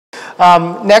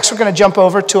Next, we're going to jump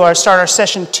over to start our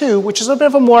session 2, which is a bit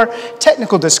of a more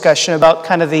technical discussion about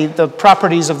kind of the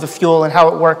properties of the fuel and how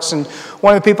it works. And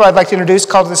one of the people I'd like to introduce,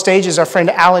 called to the stage, is our friend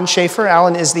Allen Schaeffer.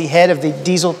 Allen is the head of the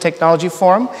Diesel Technology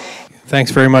Forum.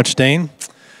 Thanks very much, Dane.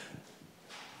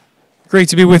 Great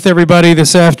to be with everybody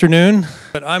this afternoon.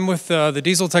 But I'm with the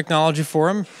Diesel Technology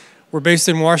Forum. We're based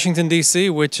in Washington, D.C.,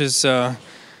 which is a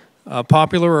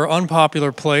popular or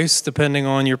unpopular place, depending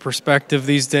on your perspective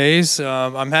these days.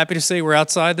 I'm happy to say we're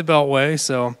outside the Beltway,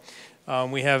 so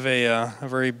we have a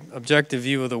very objective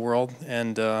view of the world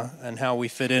and how we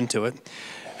fit into it.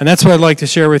 And that's what I'd like to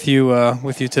share with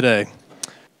you today.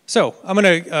 So I'm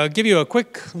going to give you a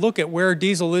quick look at where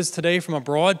diesel is today from a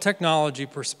broad technology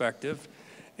perspective,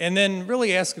 and then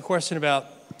really ask a question about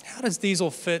how does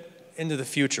diesel fit into the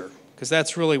future, because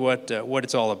that's really what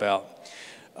it's all about.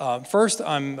 First,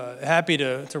 I'm happy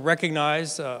to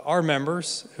recognize our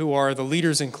members who are the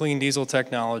leaders in clean diesel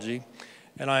technology,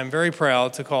 and I'm very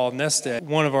proud to call Neste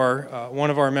one of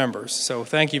our members. So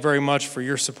thank you very much for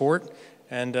your support,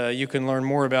 and you can learn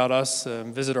more about us,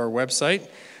 visit our website.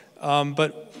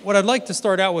 But what I'd like to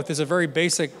start out with is a very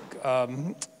basic,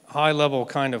 high-level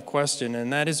kind of question,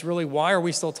 and that is really, why are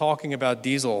we still talking about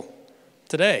diesel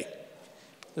today?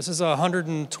 This is a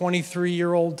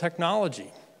 123-year-old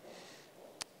technology.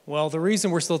 Well, the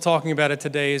reason we're still talking about it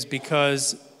today is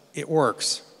because it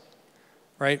works,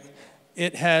 right?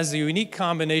 It has a unique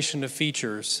combination of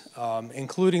features,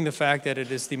 including the fact that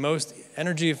it is the most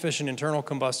energy-efficient internal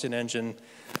combustion engine,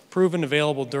 proven,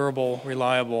 available, durable,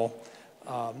 reliable.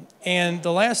 And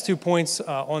the last 2 points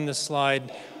on this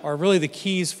slide are really the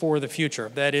keys for the future.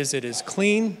 That is, it is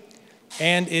clean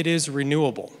and it is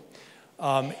renewable.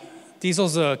 Diesel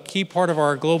is a key part of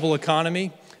our global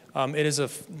economy. It is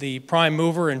the prime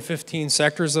mover in 15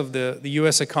 sectors of the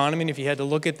U.S. economy, and if you had to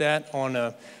look at that on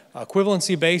an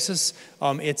equivalency basis,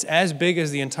 it's as big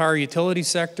as the entire utility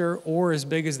sector or as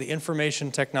big as the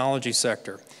information technology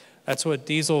sector. That's what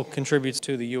diesel contributes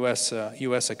to the U.S.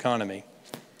 economy.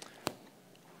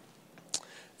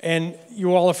 And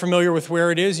you all are familiar with where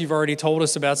it is. You've already told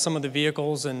us about some of the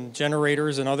vehicles and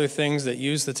generators and other things that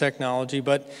use the technology,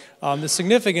 but the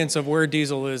significance of where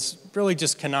diesel is really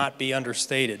just cannot be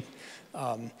understated.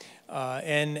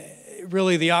 And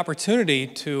really the opportunity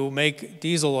to make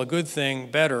diesel a good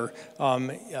thing better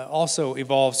also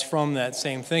evolves from that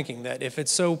same thinking, that if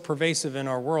it's so pervasive in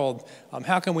our world,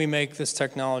 how can we make this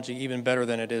technology even better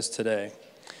than it is today?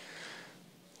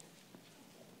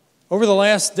 Over the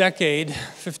last decade,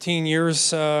 15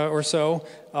 years or so,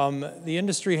 the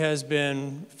industry has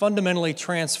been fundamentally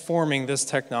transforming this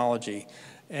technology.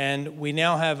 And we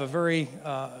now have a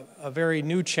very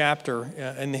new chapter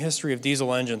in the history of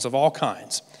diesel engines of all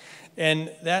kinds. And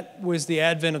that was the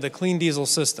advent of the clean diesel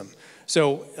system.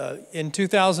 So in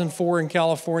 2004 in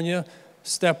California,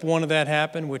 step one of that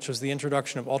happened, which was the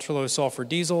introduction of ultra-low sulfur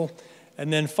diesel.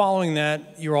 And then following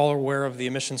that, you're all aware of the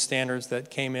emission standards that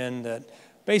came in that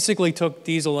basically took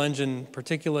diesel engine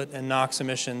particulate and NOx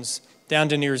emissions down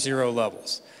to near zero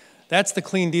levels. That's the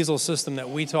clean diesel system that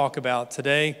we talk about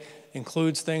today.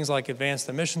 Includes things like advanced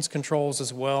emissions controls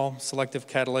as well, selective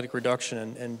catalytic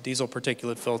reduction and diesel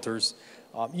particulate filters.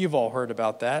 You've all heard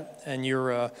about that, and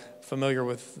you're familiar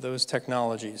with those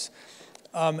technologies.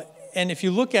 And if you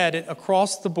look at it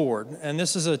across the board, and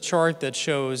this is a chart that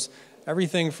shows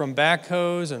everything from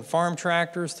backhoes and farm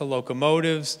tractors to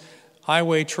locomotives,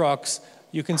 highway trucks,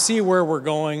 you can see where we're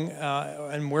going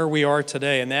and where we are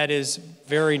today, and that is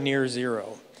very near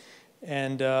zero.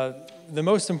 And the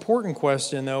most important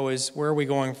question, though, is where are we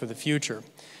going for the future?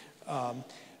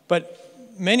 But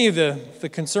many of the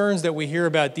concerns that we hear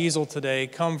about diesel today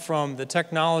come from the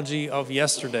technology of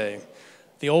yesterday,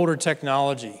 the older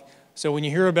technology. So when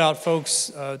you hear about folks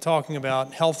talking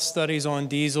about health studies on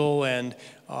diesel and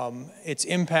its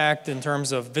impact in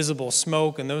terms of visible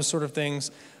smoke and those sort of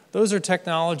things, those are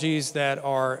technologies that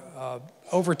are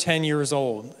over 10 years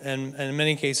old, and in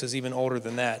many cases even older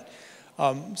than that.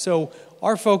 So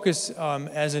our focus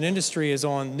as an industry is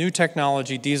on new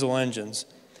technology diesel engines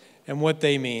and what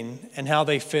they mean and how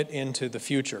they fit into the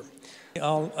future.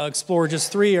 I'll explore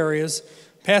just 3 areas: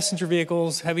 passenger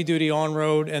vehicles, heavy-duty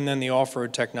on-road, and then the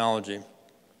off-road technology.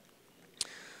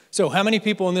 So how many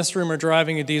people in this room are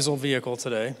driving a diesel vehicle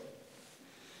today?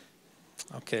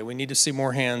 Okay, we need to see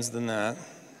more hands than that.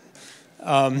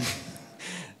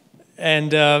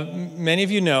 Many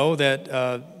of you know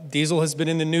that diesel has been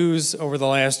in the news over the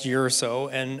last year or so,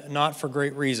 and not for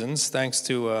great reasons, thanks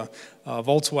to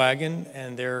Volkswagen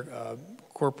and their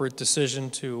corporate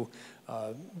decision to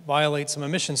violate some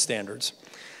emission standards.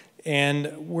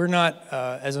 And we're not,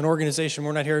 as an organization,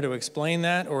 we're not here to explain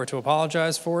that or to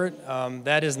apologize for it.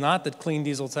 That is not the clean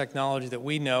diesel technology that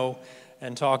we know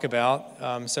and talk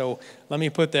about. So let me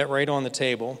put that right on the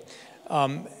table.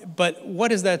 But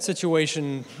what has that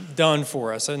situation done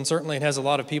for us? And certainly it has a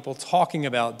lot of people talking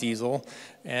about diesel.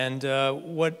 And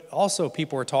what also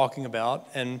people are talking about,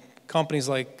 and companies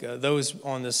like those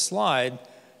on this slide,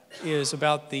 is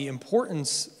about the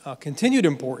importance, continued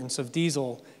importance of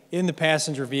diesel in the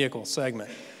passenger vehicle segment.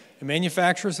 The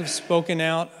manufacturers have spoken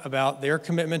out about their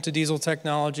commitment to diesel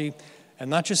technology, and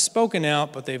not just spoken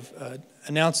out, but they've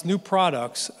announced new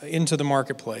products into the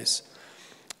marketplace.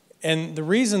 And the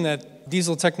reason that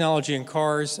diesel technology in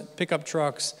cars, pickup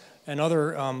trucks, and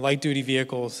other light-duty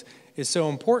vehicles is so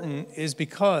important is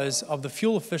because of the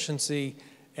fuel efficiency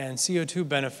and CO2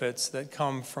 benefits that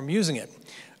come from using it.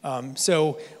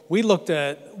 So we looked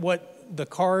at what the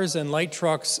cars and light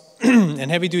trucks and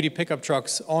heavy-duty pickup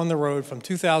trucks on the road from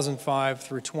 2005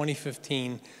 through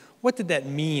 2015, what did that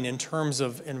mean in terms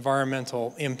of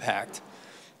environmental impact?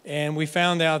 And we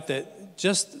found out that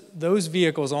just those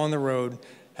vehicles on the road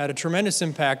had a tremendous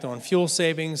impact on fuel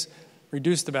savings,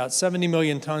 reduced about 70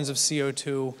 million tons of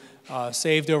CO2,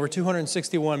 saved over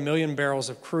 261 million barrels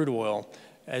of crude oil,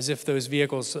 as if those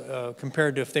vehicles,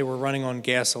 compared to if they were running on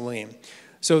gasoline.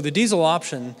 So the diesel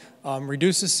option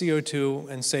reduces CO2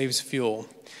 and saves fuel.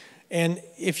 And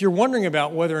if you're wondering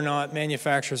about whether or not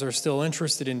manufacturers are still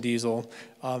interested in diesel,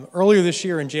 earlier this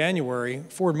year in January,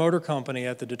 Ford Motor Company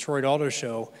at the Detroit Auto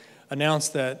Show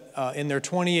announced that in their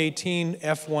 2018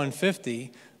 F-150,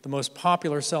 the most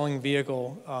popular selling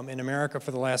vehicle in America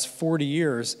for the last 40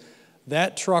 years,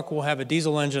 that truck will have a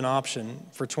diesel engine option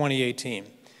for 2018.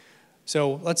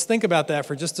 So let's think about that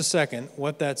for just a second,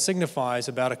 what that signifies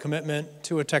about a commitment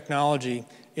to a technology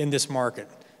in this market.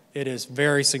 It is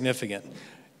very significant.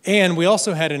 And we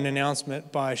also had an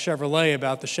announcement by Chevrolet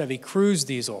about the Chevy Cruise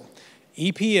diesel,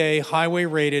 EPA highway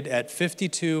rated at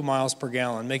 52 miles per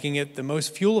gallon, making it the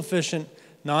most fuel-efficient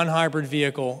non-hybrid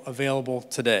vehicle available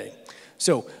today.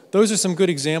 So those are some good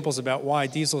examples about why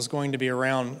diesel is going to be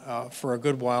around for a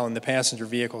good while in the passenger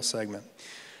vehicle segment.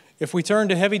 If we turn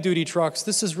to heavy-duty trucks,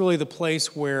 this is really the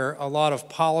place where a lot of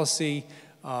policy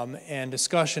and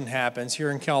discussion happens here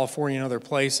in California and other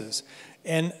places.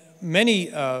 And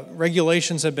many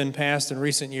regulations have been passed in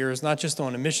recent years, not just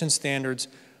on emission standards,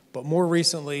 but more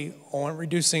recently on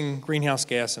reducing greenhouse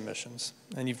gas emissions.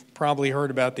 And you've probably heard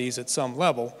about these at some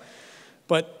level.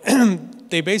 But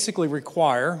they basically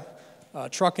require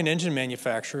truck and engine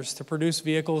manufacturers to produce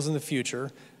vehicles in the future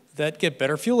that get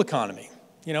better fuel economy.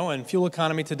 You know, and fuel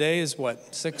economy today is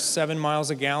what, 6-7 miles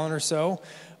a gallon or so.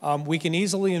 We can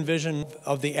easily envision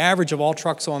of the average of all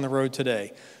trucks on the road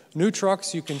today. New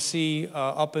trucks you can see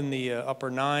up in the upper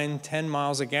 9-10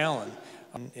 miles a gallon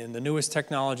in the newest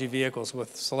technology vehicles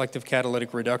with selective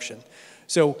catalytic reduction.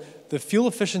 So the fuel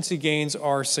efficiency gains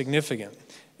are significant.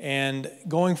 And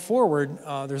going forward,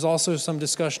 there's also some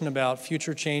discussion about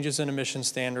future changes in emission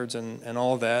standards and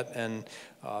all of that, and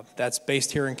that's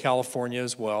based here in California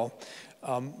as well.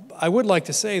 I would like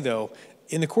to say, though,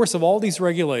 in the course of all these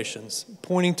regulations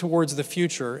pointing towards the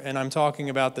future, and I'm talking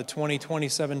about the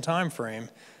 2027 timeframe,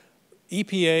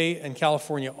 EPA and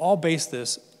California all base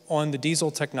this on the diesel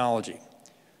technology.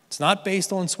 It's not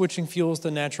based on switching fuels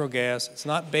to natural gas. It's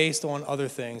not based on other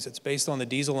things. It's based on the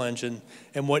diesel engine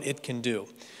and what it can do.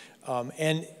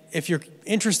 And if you're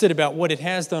interested about what it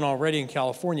has done already in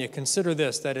California, consider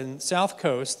this, that in South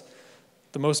Coast,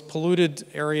 the most polluted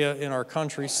area in our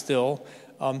country still,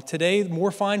 today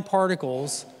more fine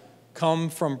particles come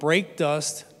from brake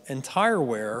dust and tire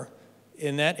wear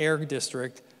in that air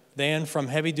district than from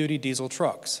heavy-duty diesel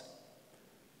trucks.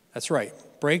 That's right.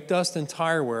 Brake dust and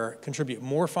tire wear contribute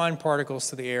more fine particles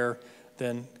to the air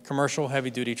than commercial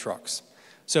heavy-duty trucks.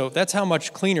 So that's how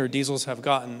much cleaner diesels have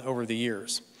gotten over the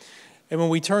years. And when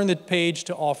we turn the page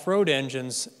to off-road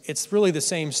engines, it's really the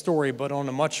same story, but on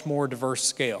a much more diverse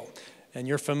scale. And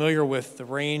you're familiar with the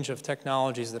range of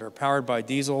technologies that are powered by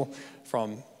diesel,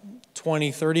 from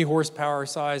 20, 30 horsepower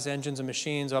size engines and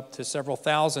machines up to several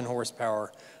thousand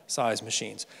horsepower size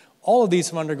machines. All of these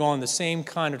have undergone the same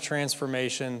kind of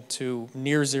transformation to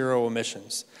near zero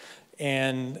emissions.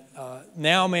 And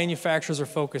now manufacturers are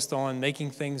focused on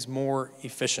making things more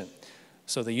efficient.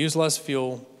 So they use less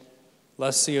fuel,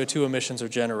 less CO2 emissions are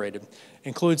generated.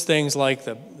 Includes things like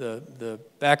the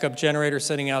backup generator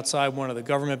sitting outside one of the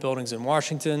government buildings in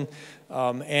Washington,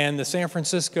 and the San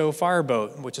Francisco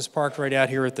fireboat, which is parked right out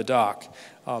here at the dock.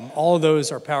 All of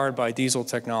those are powered by diesel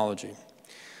technology.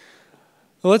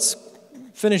 Let's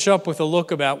finish up with a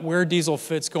look about where diesel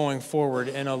fits going forward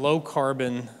in a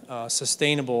low-carbon,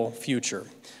 sustainable future.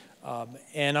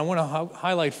 And I want to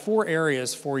highlight 4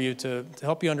 areas for you to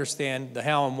help you understand the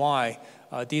how and why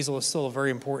diesel is still a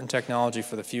very important technology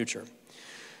for the future.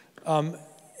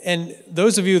 And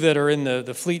those of you that are in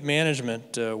the fleet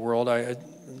management world,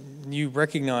 you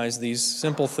recognize these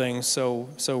simple things so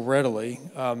readily.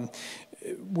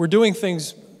 We're doing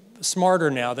things smarter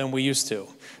now than we used to.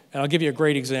 And I'll give you a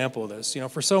great example of this. You know,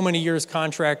 for so many years,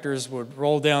 contractors would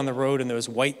roll down the road in those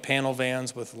white panel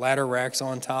vans with ladder racks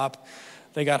on top.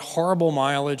 They got horrible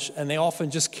mileage, and they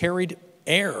often just carried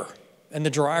air. And the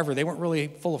driver, they weren't really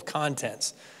full of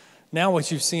contents. Now what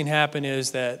you've seen happen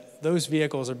is that those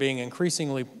vehicles are being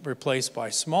increasingly replaced by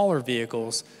smaller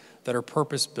vehicles that are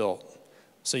purpose-built.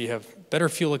 So you have better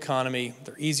fuel economy,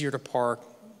 they're easier to park,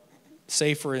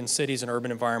 safer in cities and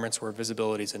urban environments where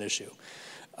visibility is an issue.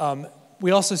 We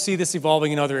also see this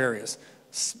evolving in other areas.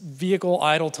 Vehicle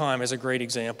idle time is a great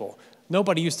example.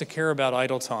 Nobody used to care about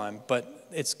idle time, but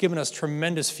it's given us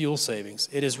tremendous fuel savings.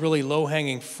 It is really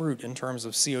low-hanging fruit in terms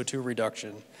of CO2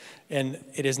 reduction, and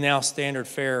it is now standard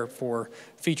fare for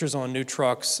features on new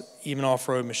trucks, even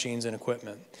off-road machines and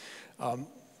equipment.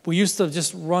 We used to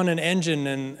just run an engine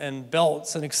and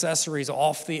belts and accessories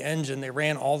off the engine. They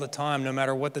ran all the time, no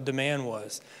matter what the demand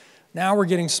was. Now we're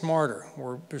getting smarter.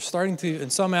 We're starting to, in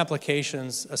some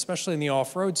applications, especially in the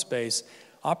off-road space,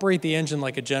 operate the engine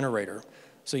like a generator.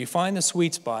 So you find the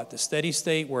sweet spot, the steady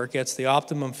state where it gets the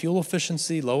optimum fuel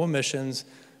efficiency, low emissions,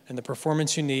 and the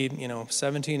performance you need,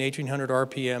 17, 1800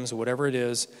 RPMs, or whatever it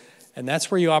is, and that's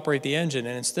where you operate the engine.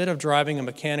 And instead of driving a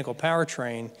mechanical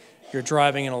powertrain, you're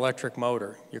driving an electric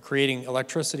motor. You're creating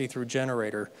electricity through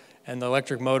generator, and the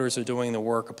electric motors are doing the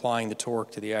work, applying the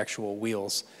torque to the actual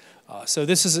wheels. So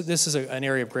this is an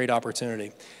area of great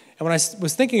opportunity. And when I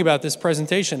was thinking about this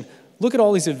presentation, look at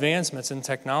all these advancements in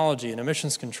technology and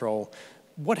emissions control.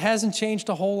 What hasn't changed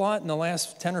a whole lot in the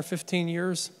last 10 or 15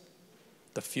 years?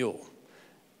 The fuel.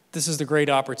 This is the great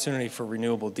opportunity for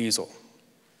renewable diesel.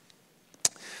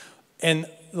 And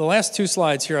the last 2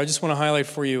 slides here, I just want to highlight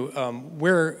for you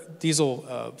where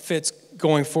diesel fits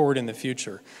going forward in the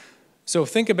future. So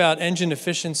think about engine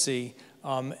efficiency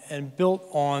and built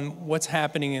on what's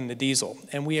happening in the diesel.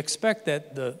 And we expect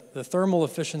that the thermal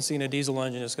efficiency in a diesel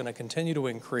engine is going to continue to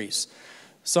increase.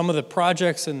 Some of the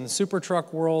projects in the super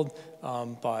truck world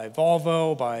by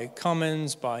Volvo, by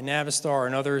Cummins, by Navistar,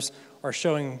 and others are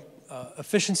showing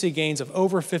efficiency gains of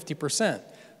over 50%.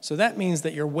 So that means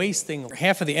that you're wasting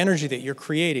half of the energy that you're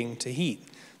creating to heat.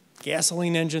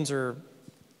 Gasoline engines are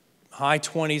high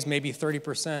 20s, maybe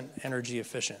 30% energy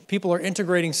efficient. People are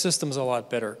integrating systems a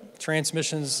lot better.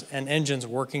 Transmissions and engines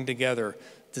working together,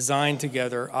 designed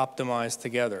together, optimized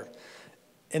together.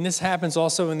 And this happens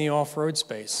also in the off-road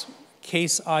space.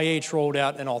 Case IH rolled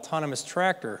out an autonomous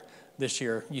tractor this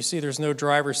year. You see there's no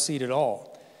driver's seat at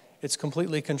all. It's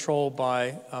completely controlled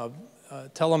by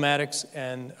telematics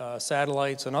and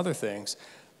satellites and other things.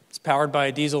 It's powered by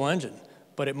a diesel engine,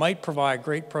 but it might provide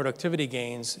great productivity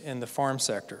gains in the farm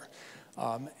sector.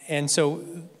 And so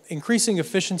increasing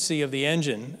efficiency of the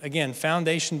engine, again,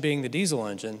 foundation being the diesel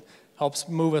engine, helps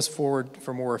move us forward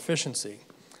for more efficiency.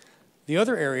 The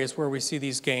other areas where we see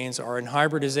these gains are in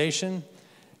hybridization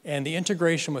and the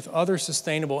integration with other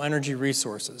sustainable energy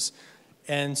resources.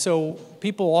 And so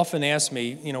people often ask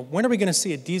me, when are we going to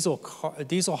see a diesel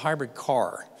hybrid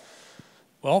car?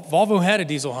 Well, Volvo had a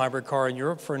diesel hybrid car in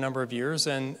Europe for a number of years,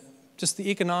 and just the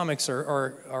economics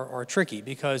are tricky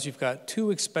because you've got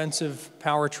 2 expensive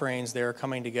powertrains there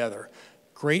coming together.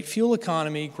 Great fuel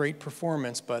economy, great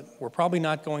performance, but we're probably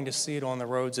not going to see it on the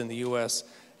roads in the U.S.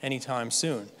 anytime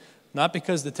soon. Not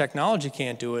because the technology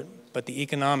can't do it, but the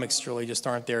economics really just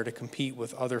aren't there to compete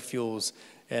with other fuels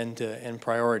and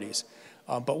priorities.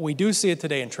 But we do see it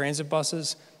today in transit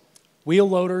buses, wheel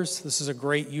loaders. This is a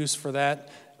great use for that.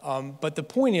 But the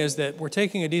point is that we're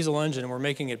taking a diesel engine and we're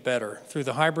making it better through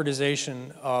the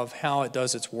hybridization of how it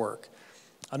does its work.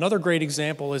 Another great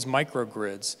example is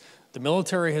microgrids. The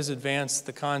military has advanced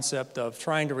the concept of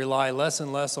trying to rely less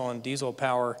and less on diesel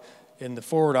power in the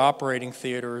forward operating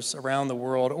theaters around the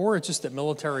world, or just at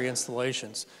military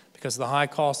installations, because of the high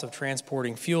cost of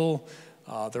transporting fuel,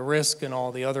 the risk, and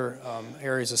all the other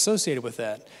areas associated with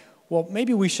that. Well,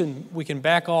 maybe we can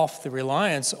back off the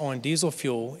reliance on diesel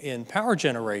fuel in power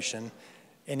generation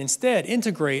and instead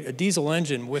integrate a diesel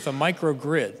engine with a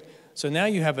microgrid. So now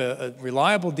you have a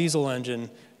reliable diesel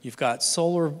engine, you've got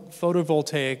solar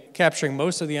photovoltaic capturing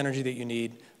most of the energy that you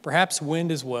need, perhaps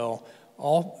wind as well,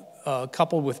 all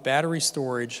coupled with battery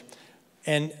storage.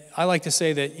 And I like to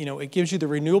say that it gives you the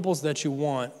renewables that you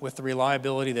want with the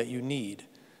reliability that you need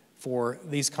for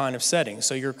these kind of settings.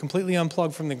 So you're completely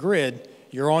unplugged from the grid,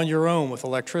 you're on your own with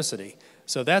electricity.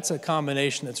 So that's a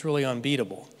combination that's really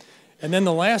unbeatable. And then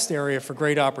the last area for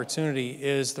great opportunity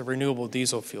is the renewable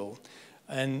diesel fuel.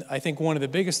 And I think one of the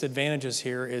biggest advantages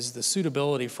here is the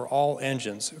suitability for all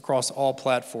engines across all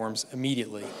platforms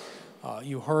immediately.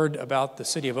 You heard about the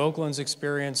City of Oakland's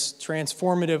experience,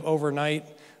 transformative overnight,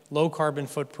 low carbon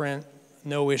footprint,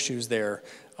 no issues there.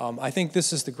 I think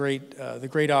this is the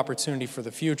great opportunity for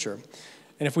the future.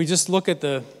 And if we just look at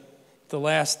the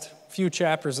last few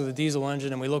chapters of the diesel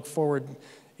engine and we look forward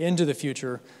into the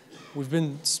future, we've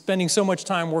been spending so much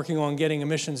time working on getting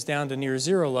emissions down to near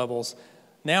zero levels.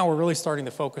 Now we're really starting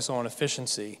to focus on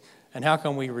efficiency and how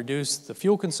can we reduce the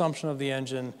fuel consumption of the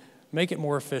engine, make it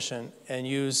more efficient, and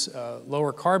use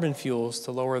lower carbon fuels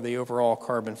to lower the overall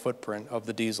carbon footprint of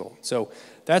the diesel. So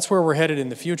that's where we're headed in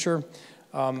the future.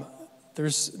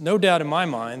 There's no doubt in my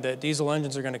mind that diesel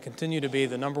engines are going to continue to be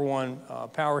the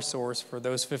 #1 power source for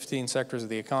those 15 sectors of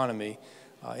the economy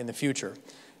in the future.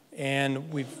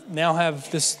 And we now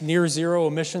have this near zero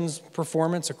emissions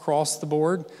performance across the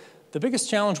board. The biggest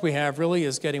challenge we have really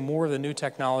is getting more of the new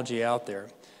technology out there.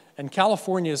 And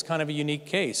California is kind of a unique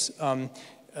case.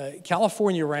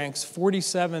 California ranks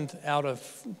 47th out of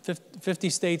 50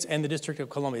 states and the District of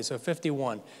Columbia, so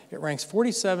 51. It ranks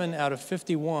 47 out of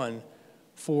 51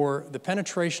 for the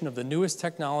penetration of the newest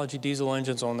technology diesel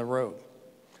engines on the road.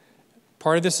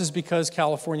 Part of this is because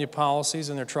California policies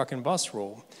and their truck and bus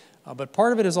rule, but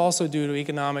part of it is also due to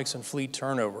economics and fleet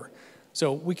turnover.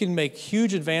 So we can make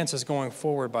huge advances going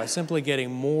forward by simply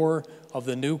getting more of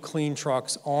the new clean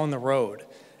trucks on the road.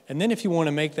 And then if you want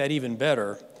to make that even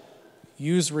better,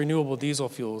 use renewable diesel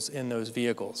fuels in those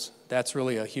vehicles. That's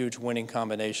really a huge winning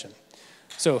combination.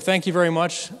 So thank you very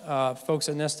much, folks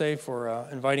at Neste, for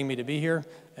inviting me to be here,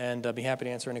 and I'll be happy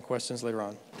to answer any questions later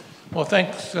on. Well,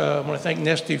 thanks. I want to thank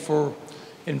Neste for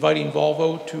inviting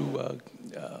Volvo to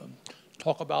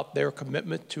talk about their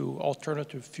commitment to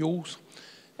alternative fuels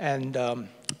and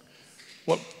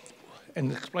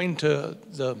explain to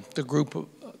the group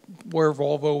where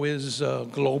Volvo is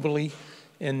globally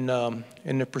in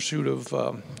the pursuit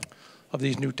of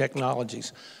these new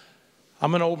technologies.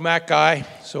 I'm an old Mac guy,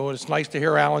 so it's nice to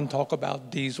hear Allen talk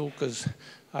about diesel because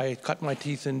I cut my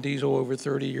teeth in diesel over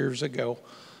 30 years ago.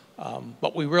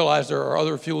 But we realize there are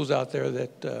other fuels out there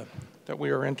that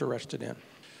we are interested in.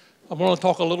 I want to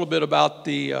talk a little bit about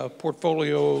the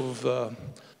portfolio of,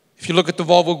 if you look at the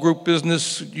Volvo Group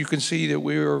business, you can see that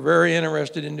we are very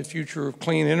interested in the future of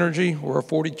clean energy. We're a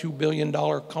 $42 billion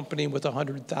company with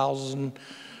 100,000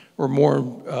 or more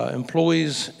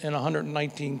employees in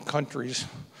 119 countries.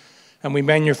 And we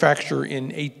manufacture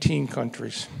in 18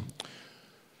 countries.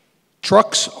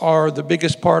 Trucks are the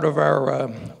biggest part of our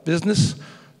business.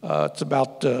 It's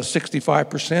about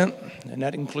 65%, and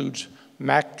that includes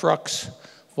Mack trucks,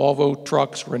 Volvo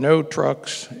trucks, Renault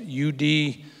trucks,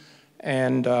 UD,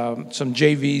 and some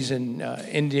JVs in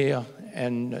India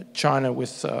and China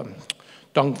with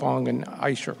Dongfeng and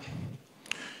Eicher.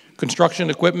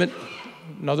 Construction equipment,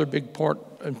 another big part,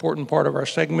 important part of our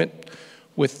segment,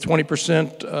 with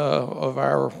 20% of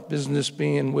our business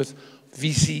being with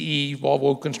VCE,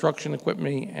 Volvo Construction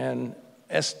Equipment, and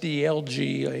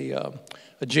SDLG,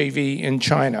 a JV in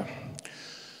China.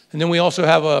 And then we also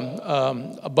have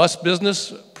a bus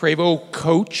business, Prevost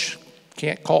Coach.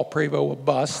 Can't call Prevost a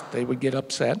bus, they would get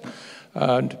upset.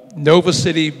 Nova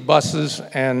City buses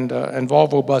and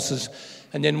Volvo buses.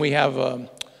 And then we have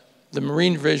the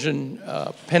Marine Division,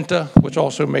 Penta, which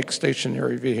also makes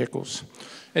stationary vehicles.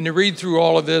 And to read through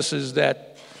all of this is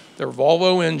that they're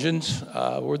Volvo engines.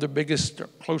 We're the biggest,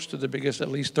 close to the biggest, at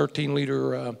least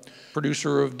 13-liter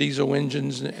producer of diesel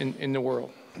engines in the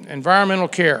world. Environmental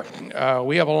care.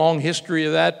 We have a long history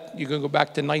of that. You can go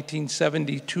back to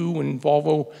 1972 when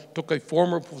Volvo took a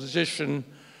formal position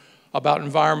about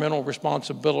environmental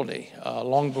responsibility,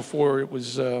 long before it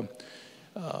was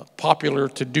popular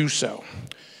to do so.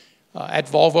 At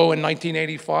Volvo in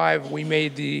 1985, we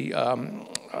made the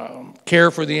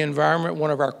care for the environment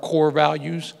one of our core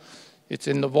values. It's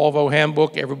in the Volvo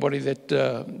handbook. Everybody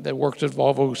that works at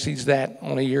Volvo sees that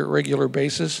on a regular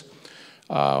basis.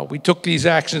 We took these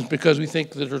actions because we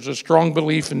think that there's a strong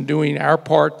belief in doing our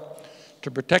part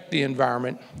to protect the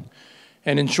environment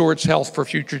and ensure its health for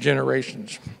future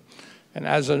generations. And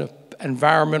as an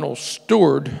environmental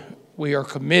steward, we are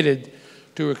committed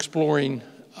to exploring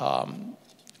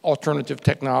alternative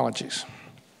technologies.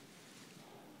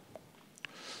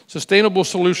 Sustainable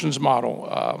solutions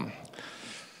model.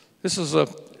 This is a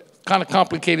kind of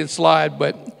complicated slide,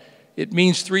 but it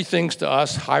means three things to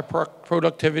us: high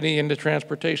productivity in the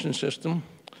transportation system.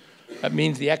 That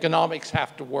means the economics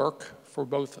have to work for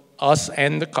both us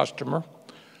and the customer.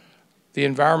 The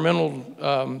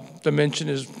environmental dimension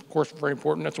is, of course, very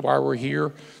important. That's why we're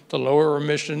here, to lower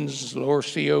emissions, lower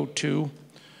CO2.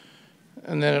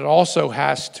 And then it also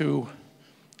has to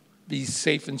be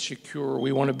safe and secure.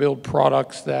 We want to build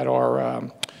products that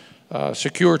are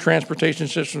secure transportation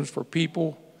systems for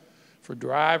people, for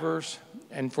drivers,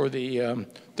 and for the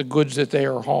goods that they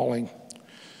are hauling.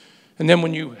 And then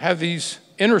when you have these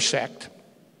intersect,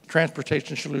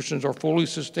 transportation solutions are fully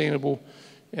sustainable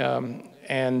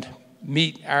and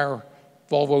meet our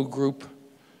Volvo Group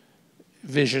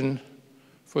vision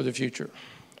for the future.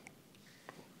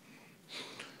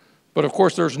 But of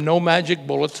course, there's no magic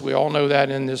bullets. We all know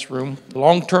that in this room.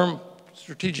 Long-term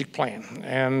strategic plan,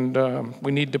 and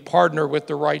we need to partner with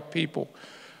the right people.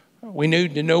 We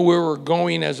need to know where we're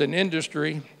going as an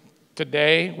industry.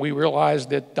 Today, we realize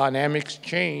that dynamics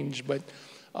change, but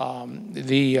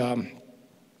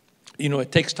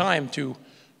it takes time to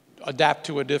adapt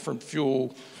to a different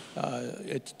fuel.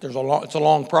 It's a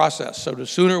long process. So the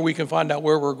sooner we can find out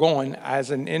where we're going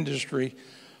as an industry,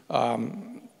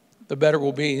 the better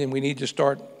we'll be, and we need to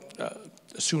start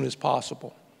as soon as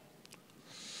possible.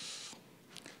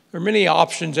 There are many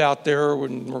options out there,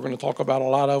 and we're going to talk about a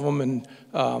lot of them, and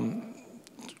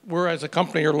we're, as a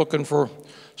company, are looking for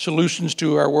solutions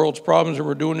to our world's problems, and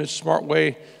we're doing it a smart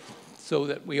way so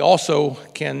that we also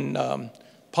can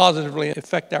positively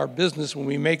affect our business when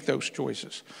we make those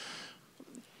choices.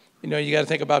 You know, you got to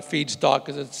think about feedstock,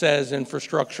 as it says,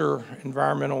 infrastructure,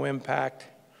 environmental impact,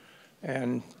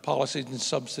 and policies and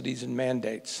subsidies and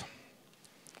mandates.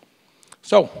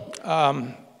 So,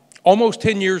 almost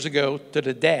 10 years ago to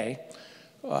the day,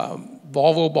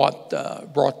 Volvo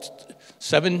brought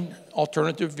 7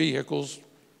 alternative vehicles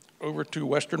over to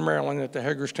Western Maryland at the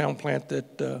Hagerstown plant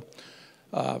that,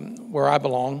 where I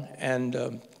belong,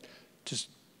 and just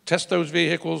test those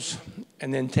vehicles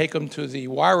and then take them to the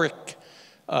WIRIC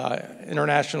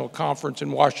International Conference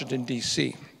in Washington,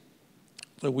 D.C.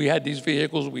 So we had these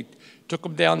vehicles, we took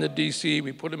them down to D.C.,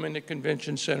 we put them in the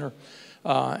convention center,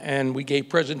 and we gave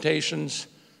presentations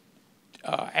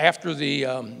after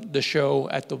the show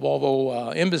at the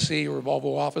Volvo embassy or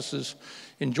Volvo offices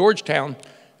in Georgetown,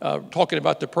 talking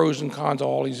about the pros and cons of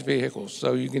all these vehicles.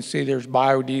 So you can see there's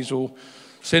biodiesel,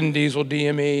 syndiesel,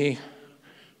 DME,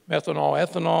 methanol,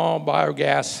 ethanol,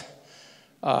 biogas,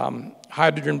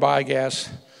 hydrogen biogas,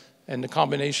 and the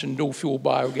combination dual fuel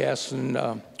biogas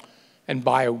and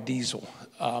biodiesel.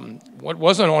 What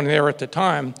wasn't on there at the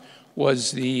time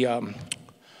was the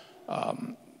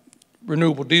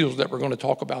renewable diesels that we're going to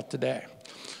talk about today.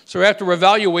 So after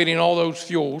evaluating all those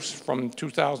fuels from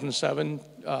 2007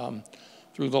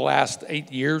 through the last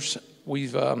 8 years,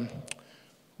 we've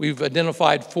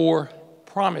identified 4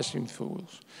 promising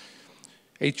fuels.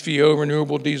 HVO,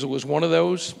 renewable diesel, is one of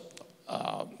those.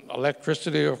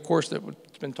 Electricity, of course,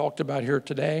 that's been talked about here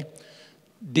today.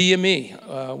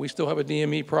 DME, we still have a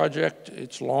DME project.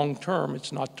 It's long-term,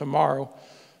 it's not tomorrow,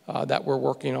 that we're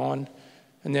working on.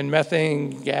 And then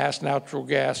methane gas, natural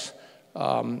gas,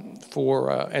 and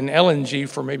LNG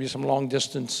for maybe some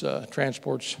long-distance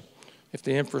transports if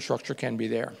the infrastructure can be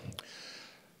there.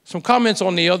 Some comments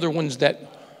on the other ones that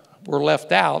were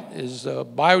left out is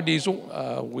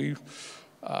biodiesel. We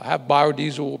have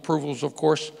biodiesel approvals, of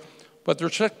course, but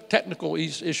there's technical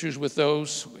issues with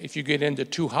those. If you get into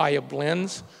too high of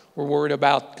blends, we're worried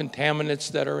about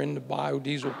contaminants that are in the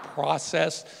biodiesel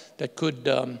process that could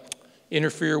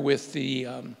interfere with the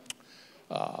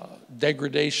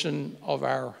degradation of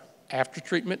our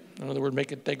after-treatment. In other words,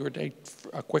 make it degrade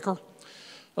quicker.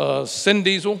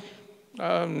 Syndiesel,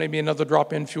 maybe another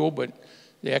drop-in fuel, but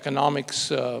the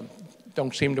economics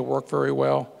don't seem to work very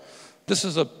well. This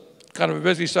is a kind of a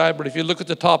busy side, but if you look at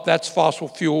the top, that's fossil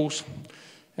fuels.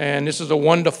 And this is a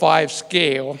 1 to 5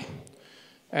 scale.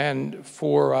 And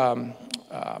for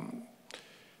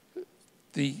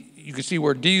you can see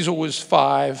where diesel is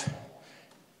 5.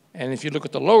 And if you look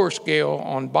at the lower scale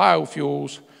on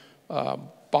biofuels,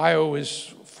 bio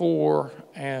is 4,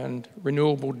 and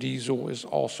renewable diesel is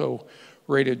also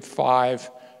rated 5.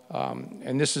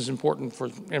 And this is important for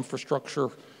infrastructure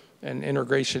and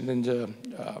integration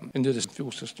into this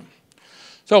fuel system.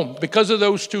 So because of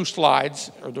those 2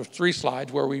 slides, or the 3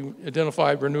 slides, where we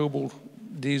identified renewable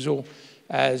diesel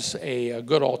as a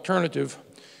good alternative,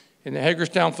 in the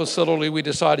Hagerstown facility, we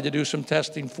decided to do some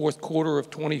testing 4th quarter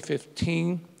of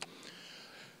 2015.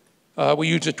 We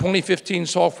used a 2015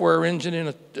 software engine in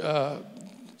a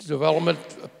development,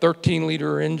 a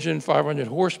 13-liter engine, 500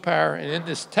 horsepower, and in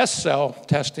this test cell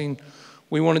testing,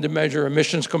 we wanted to measure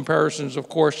emissions comparisons, of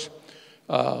course,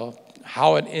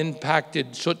 how it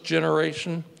impacted soot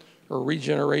generation or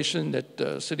regeneration that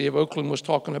the city of Oakland was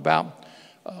talking about,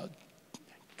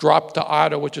 drop to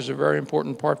idle, which is a very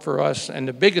important part for us. And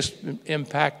the biggest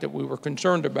impact that we were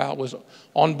concerned about was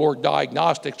onboard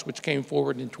diagnostics, which came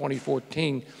forward in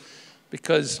 2014,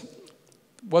 because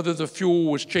whether the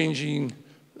fuel was changing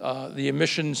the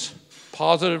emissions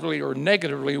positively or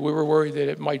negatively, we were worried that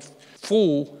it might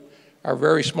fool our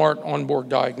very smart onboard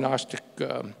diagnostic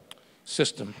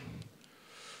system.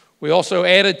 We also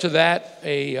added to that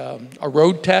a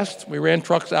road test. We ran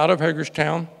trucks out of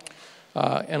Hagerstown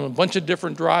and a bunch of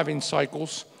different driving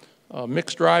cycles,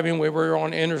 mixed driving where we were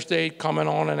on interstate, coming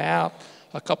on and out,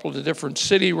 a couple of the different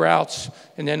city routes,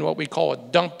 and then what we call a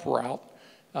dump route.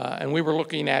 And we were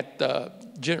looking at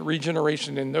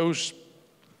regeneration in those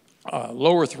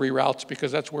lower three routes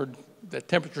because that's where the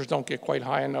temperatures don't get quite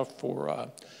high enough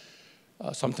for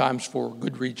sometimes for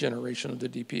good regeneration of the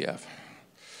DPF.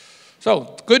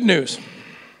 So, good news.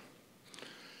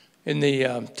 In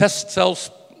the test cells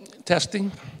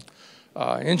testing,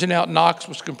 engine out NOx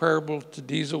was comparable to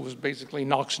diesel, was basically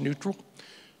NOx neutral.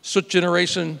 Soot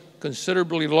generation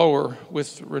considerably lower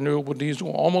with renewable diesel,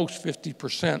 almost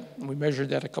 50%. We measured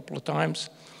that a couple of times.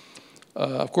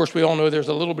 Of course, we all know there's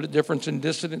a little bit of difference in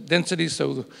density,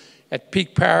 so at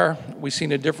peak power, we've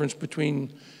seen a difference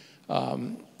between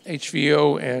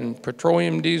HVO and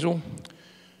petroleum diesel.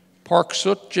 Park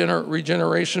soot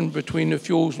regeneration between the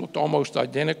fuels looked almost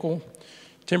identical.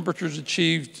 Temperatures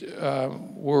achieved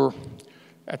were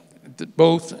at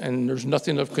both, and there's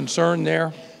nothing of concern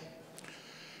there.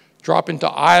 Drop into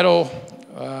idle,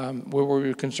 where we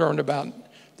were concerned about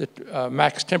the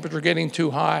max temperature getting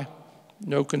too high,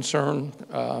 no concern,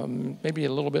 maybe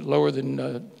a little bit lower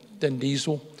than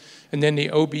diesel. And then the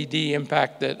OBD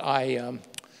impact that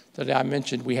I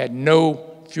mentioned, we had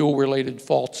no fuel-related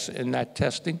faults in that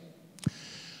testing.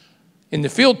 In the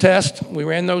field test, we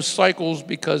ran those cycles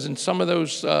because in some of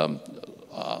those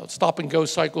stop-and-go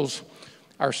cycles,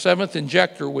 our seventh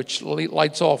injector, which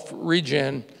lights off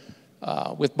regen,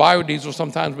 with biodiesel,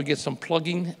 sometimes we get some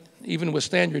plugging, even with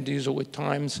standard diesel at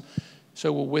times.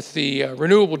 So with the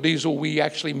renewable diesel, we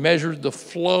actually measured the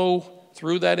flow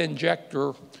through that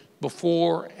injector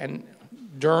before and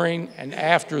during and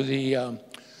after the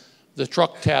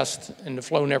truck test, and the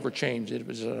flow never changed. It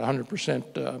was at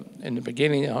 100% in the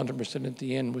beginning, 100% at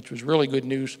the end, which was really good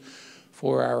news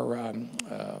for our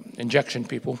injection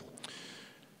people.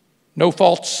 No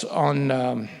faults on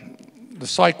the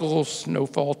cycles, no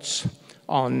faults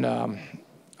on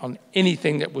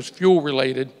anything that was fuel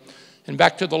related. And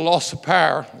back to the loss of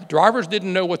power, the drivers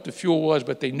didn't know what the fuel was,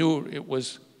 but they knew it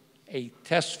was a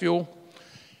test fuel.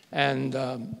 And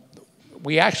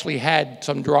we actually had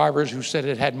some drivers who said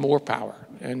it had more power,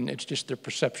 and it's just their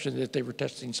perception that they were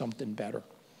testing something better.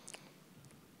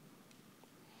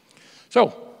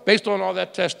 So, based on all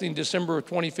that testing, December of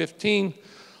 2015,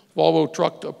 Volvo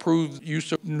Truck approved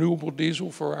use of renewable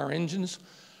diesel for our engines,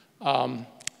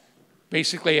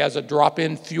 basically as a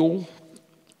drop-in fuel.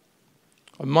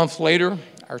 A month later,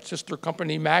 our sister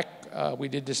company, Mack, we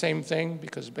did the same thing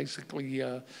because basically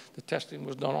the testing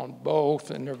was done on both,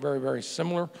 and they're very, very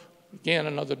similar. Again,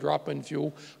 another drop-in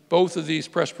fuel. Both of these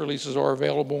press releases are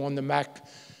available on the Mack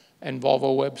and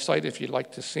Volvo website if you'd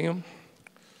like to see them.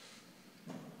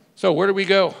 So where do we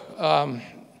go?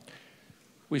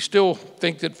 We still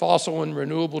think that fossil and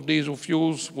renewable diesel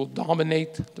fuels will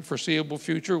dominate the foreseeable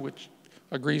future, which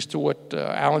agrees to what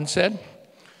Allen said.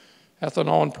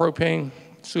 Ethanol and propane,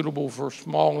 suitable for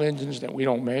small engines that we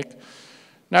don't make.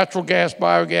 Natural gas,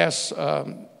 biogas,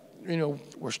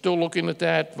 we're still looking at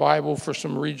that, viable for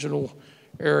some regional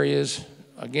areas.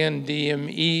 Again,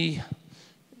 DME,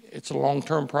 it's a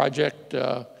long-term project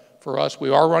for us. We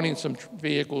are running some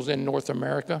vehicles in North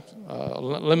America, a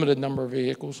limited number of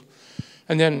vehicles.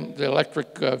 And then the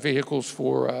electric vehicles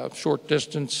for short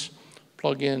distance,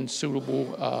 plug-in,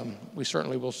 suitable, we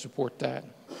certainly will support that.